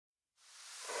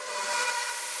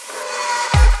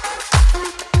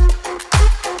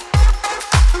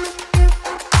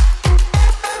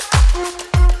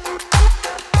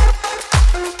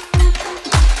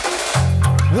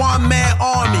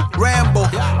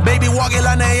walk it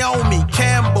like Naomi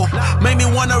Campbell. Made me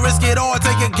wanna risk it all,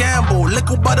 take a gamble.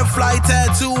 Little butterfly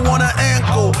tattoo on her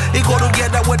ankle. It go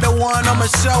together with the one on my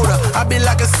shoulder. I be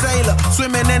like a sailor,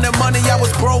 swimming in the money. I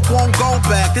was broke, won't go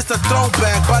back. This a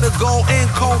throwback, by the go in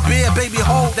cold beer, baby,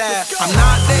 hold that. I'm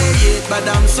not there yet, but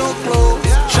I'm so close.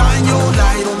 Shine your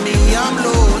light on me, I'm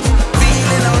lost.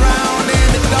 Feeling around in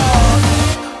the dark,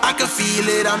 I can feel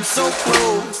it, I'm so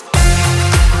close.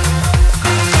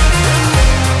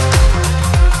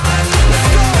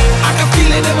 I can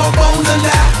feel it in my bones and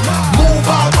that. Move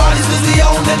our bodies cause we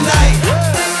own the night.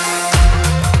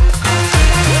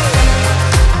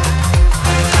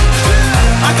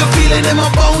 I can feel it in my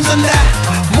bones and that.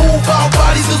 Move our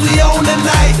bodies cause we own the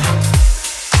night.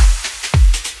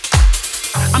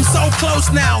 I'm so close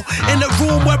now, in the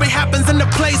room where it happens, in the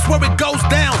place where it goes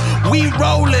down. We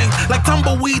rolling like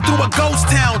tumbleweed through a ghost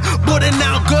town, putting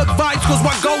out good vibes cause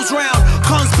what goes round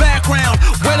comes back round.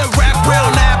 Where the rap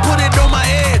round now, put it on my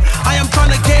head. I am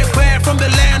trying to get back from the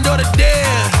land of the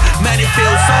dead. Man, it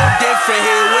feels so different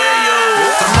here with you.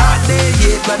 I'm not there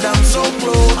yet, but I'm so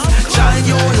close. Shine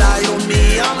your light on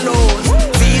me, I'm lost.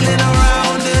 Feeling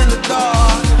around in the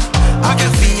dark, I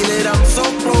can feel it, I'm so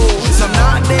close. I'm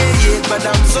not there yet, but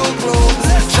I'm so close.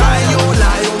 Shine your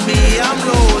light on me, I'm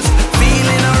lost.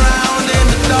 Feeling around in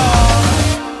the dark,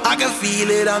 I can feel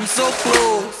it, I'm so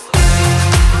close.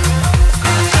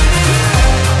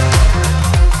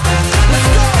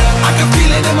 I can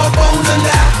feel it in my bones and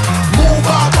that. Move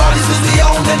our bodies cause we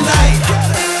own the night.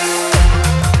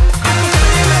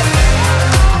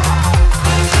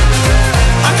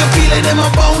 I can feel it in my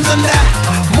bones and that.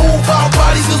 Move our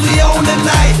bodies cause we own the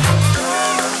night.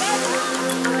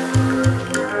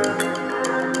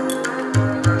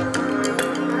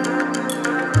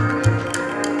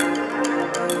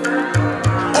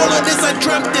 All of this I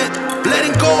dreamt it,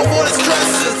 letting go of all the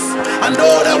stresses. I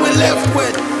know that we're left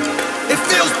with, it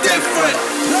feels different.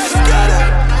 Let's get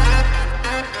it.